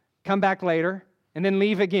temple, come back later, and then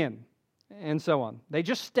leave again, and so on. They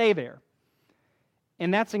just stay there.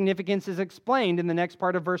 And that significance is explained in the next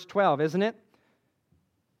part of verse 12, isn't it?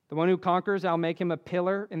 The one who conquers, I'll make him a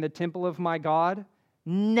pillar in the temple of my God.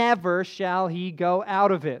 Never shall he go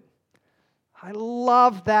out of it. I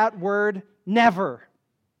love that word, never.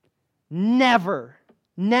 Never.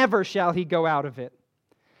 Never shall he go out of it.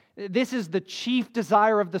 This is the chief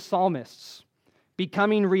desire of the psalmists,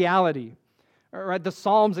 becoming reality. Right? The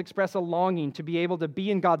Psalms express a longing to be able to be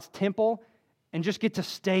in God's temple and just get to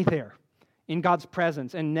stay there in God's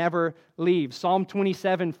presence and never leave. Psalm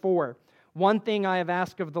 27:4. One thing I have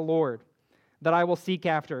asked of the Lord, that I will seek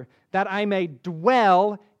after, that I may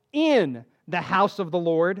dwell in the house of the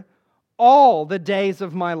Lord all the days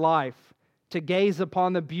of my life, to gaze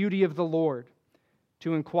upon the beauty of the Lord,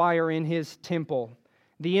 to inquire in his temple.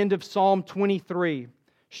 The end of Psalm 23.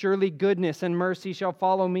 Surely goodness and mercy shall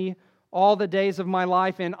follow me all the days of my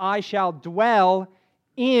life, and I shall dwell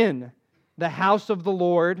in the house of the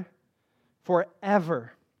Lord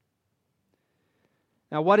forever.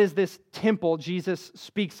 Now, what is this temple Jesus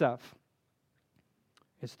speaks of?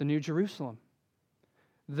 It's the New Jerusalem,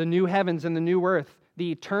 the new heavens and the new earth,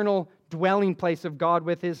 the eternal dwelling place of God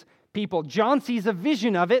with his people. John sees a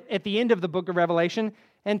vision of it at the end of the book of Revelation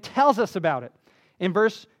and tells us about it.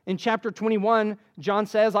 In chapter 21, John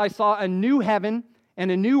says, I saw a new heaven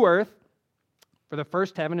and a new earth, for the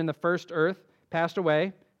first heaven and the first earth passed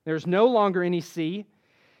away. There's no longer any sea.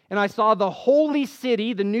 And I saw the holy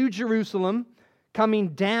city, the New Jerusalem, coming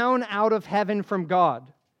down out of heaven from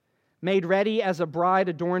God, made ready as a bride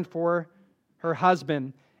adorned for her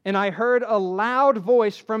husband. And I heard a loud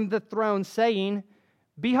voice from the throne saying,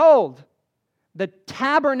 Behold, the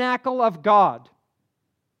tabernacle of God,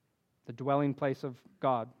 the dwelling place of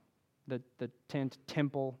God, the tent,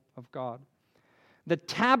 temple of God. The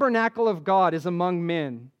tabernacle of God is among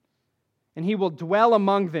men, and he will dwell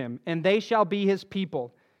among them, and they shall be his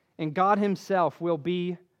people, and God himself will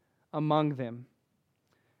be among them.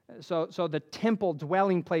 So the temple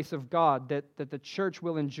dwelling place of God that the church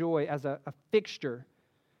will enjoy as a fixture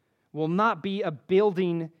will not be a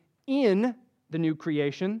building in the new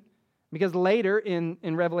creation, because later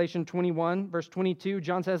in Revelation 21, verse 22,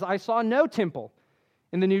 John says, I saw no temple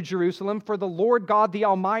in the New Jerusalem, for the Lord God the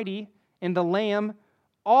Almighty and the Lamb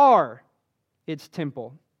are its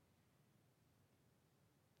temple.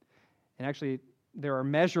 And actually, there are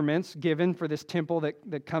measurements given for this temple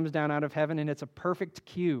that comes down out of heaven, and it's a perfect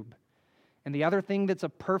cube. And the other thing that's a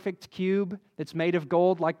perfect cube that's made of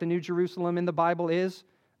gold, like the New Jerusalem in the Bible, is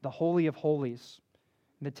the Holy of Holies.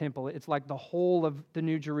 The temple, it's like the whole of the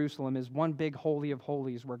New Jerusalem is one big Holy of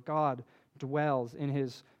Holies where God dwells in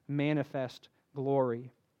his manifest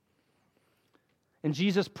glory. And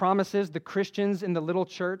Jesus promises the Christians in the little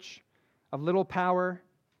church of little power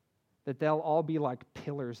that they'll all be like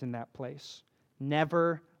pillars in that place,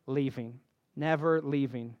 never leaving,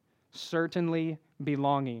 certainly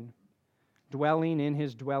belonging, dwelling in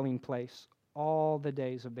his dwelling place all the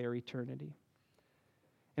days of their eternity.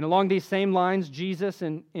 And along these same lines, Jesus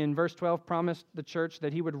in verse 12 promised the church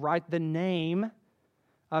that he would write the name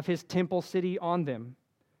of his temple city on them.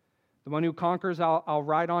 The one who conquers, I'll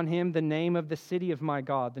write on him the name of the city of my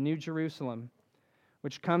God, the New Jerusalem,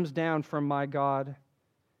 which comes down from my God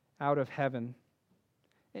out of heaven.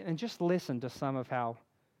 And just listen to some of how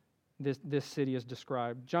this city is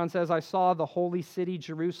described. John says, I saw the holy city,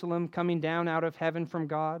 Jerusalem, coming down out of heaven from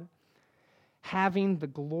God, having the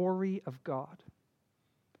glory of God.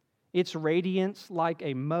 Its radiance like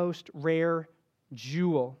a most rare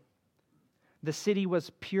jewel. The city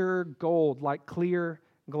was pure gold, like clear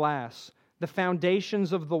glass. The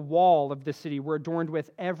foundations of the wall of the city were adorned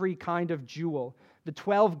with every kind of jewel. The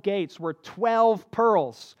 12 gates were 12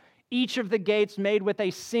 pearls, each of the gates made with a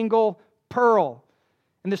single pearl.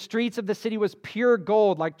 And the streets of the city was pure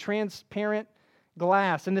gold, like transparent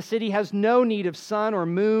glass. And the city has no need of sun or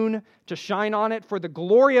moon to shine on it, for the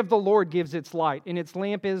glory of the Lord gives its light, and its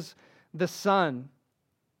lamp is the sun.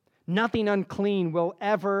 Nothing unclean will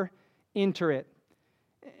ever enter it.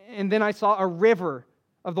 And then I saw a river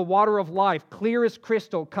of the water of life, clear as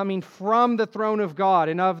crystal, coming from the throne of God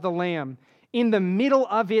and of the Lamb, in the middle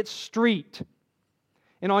of its street.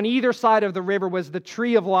 And on either side of the river was the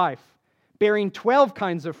tree of life, bearing 12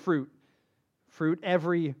 kinds of fruit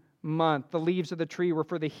every month. The leaves of the tree were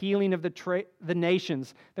for the healing of the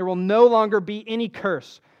nations. There will no longer be any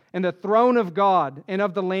curse, and the throne of God and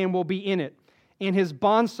of the Lamb will be in it. And his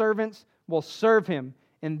bondservants will serve him,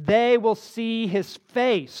 and they will see his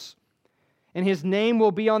face, and his name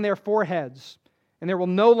will be on their foreheads. And there will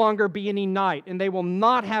no longer be any night, and they will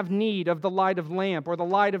not have need of the light of lamp or the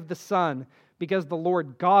light of the sun, because the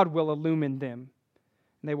Lord God will illumine them.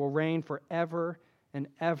 And they will reign forever and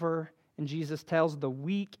ever. And Jesus tells the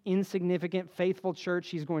weak, insignificant, faithful church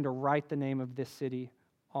he's going to write the name of this city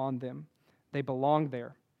on them. They belong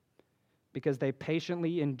there because they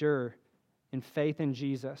patiently endure in faith in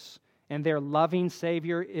Jesus. And their loving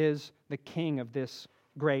Savior is the King of this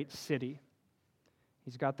great city.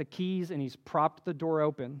 He's got the keys, and he's propped the door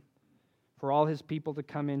open for all his people to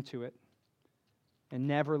come into it and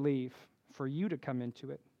never leave, for you to come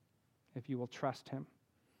into it if you will trust him.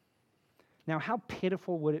 Now, how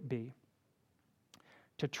pitiful would it be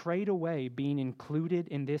to trade away being included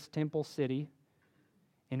in this temple city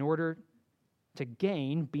in order to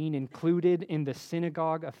gain being included in the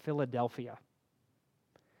synagogue of Philadelphia?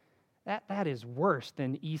 That is worse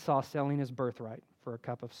than Esau selling his birthright for a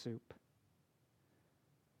cup of soup.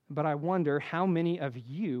 But I wonder how many of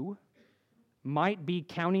you might be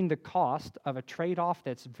counting the cost of a trade-off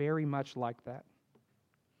that's very much like that.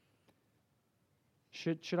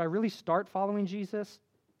 Should I really start following Jesus?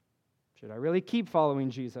 Should I really keep following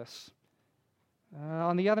Jesus?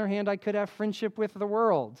 On the other hand, I could have friendship with the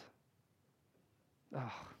world.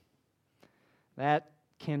 Oh, that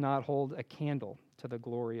cannot hold a candle to the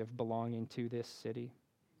glory of belonging to this city.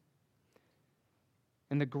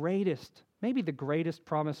 And the greatest, maybe the greatest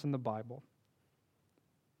promise in the Bible,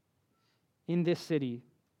 in this city,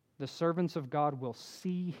 the servants of God will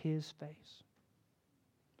see his face.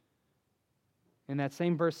 And that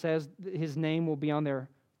same verse says his name will be on their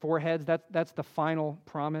foreheads. That's the final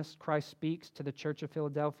promise Christ speaks to the church of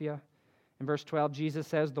Philadelphia. In verse 12, Jesus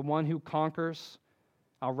says, "The one who conquers,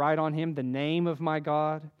 I'll write on him the name of my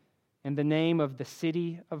God and the name of the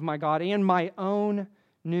city of my God and my own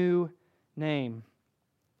new name."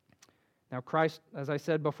 Now, Christ, as I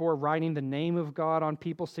said before, writing the name of God on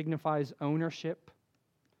people signifies ownership.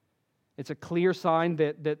 It's a clear sign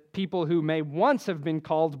that people who may once have been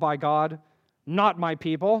called by God, "not my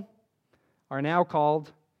people," are now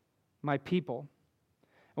called "my people."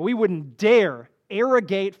 And we wouldn't dare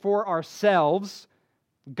arrogate for ourselves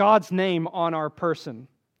God's name on our person.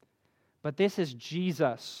 But this is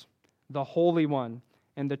Jesus, the Holy One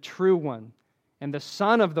and the True One, and the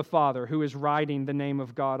Son of the Father who is writing the name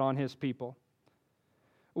of God on his people.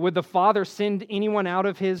 Would the Father send anyone out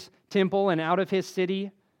of his temple and out of his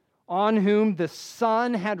city on whom the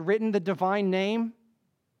Son had written the divine name?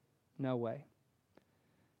 No way.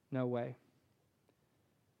 No way.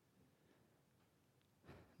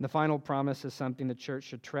 The final promise is something the church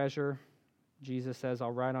should treasure. Jesus says,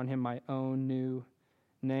 "I'll write on him my own new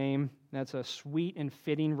name." That's a sweet and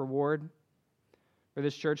fitting reward for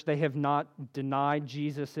this church. They have not denied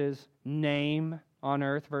Jesus' name on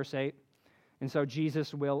earth, verse 8. And so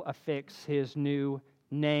Jesus will affix his new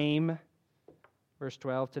name, verse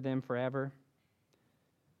 12, to them forever.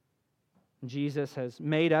 Jesus has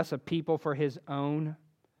made us a people for his own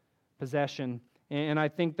possession. And I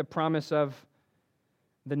think the promise of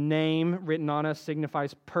the name written on us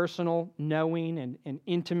signifies personal knowing and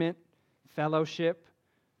intimate fellowship.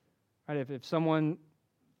 Right? If someone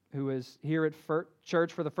who is here at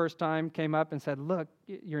church for the first time came up and said, "Look,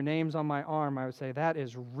 your name's on my arm," I would say, "That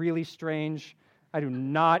is really strange. I do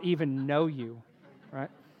not even know you."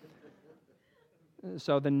 Right?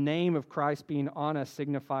 So the name of Christ being on us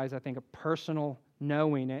signifies, I think, a personal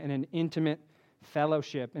knowing and an intimate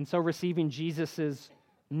fellowship. And so receiving Jesus'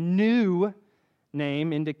 new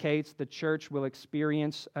name indicates the church will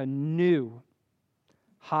experience a new,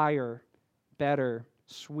 higher, better,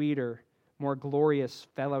 sweeter, more glorious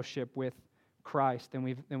fellowship with Christ than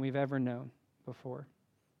we've ever known before.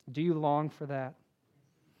 Do you long for that?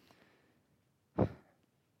 Well,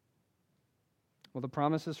 the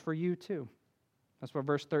promise is for you too. That's what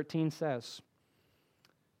verse 13 says.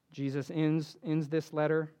 Jesus ends this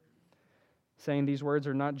letter saying these words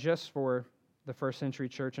are not just for the first century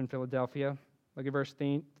church in Philadelphia. Look at verse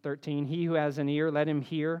 13. "He who has an ear, let him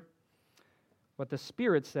hear what the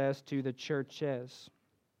Spirit says to the churches."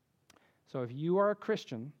 So if you are a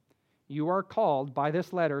Christian, you are called by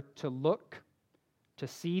this letter to look, to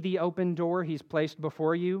see the open door he's placed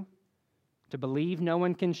before you, to believe no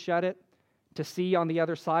one can shut it, to see on the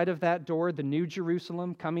other side of that door the new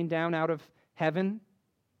Jerusalem coming down out of heaven.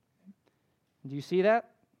 Do you see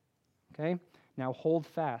that? Okay. Now hold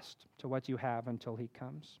fast to what you have until he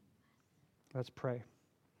comes. Let's pray.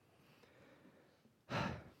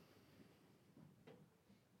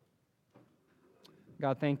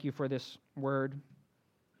 God, thank you for this word.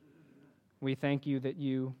 We thank you that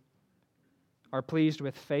you are pleased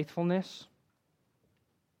with faithfulness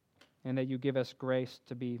and that you give us grace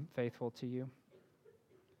to be faithful to you.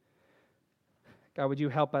 God, would you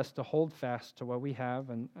help us to hold fast to what we have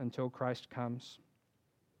until Christ comes?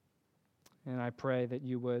 And I pray that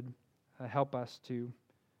you would help us to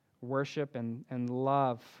worship and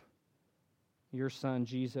love your Son,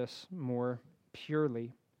 Jesus, more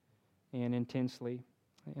purely and intensely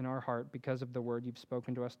in our heart because of the word you've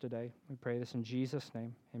spoken to us today. We pray this in Jesus'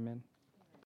 name. Amen.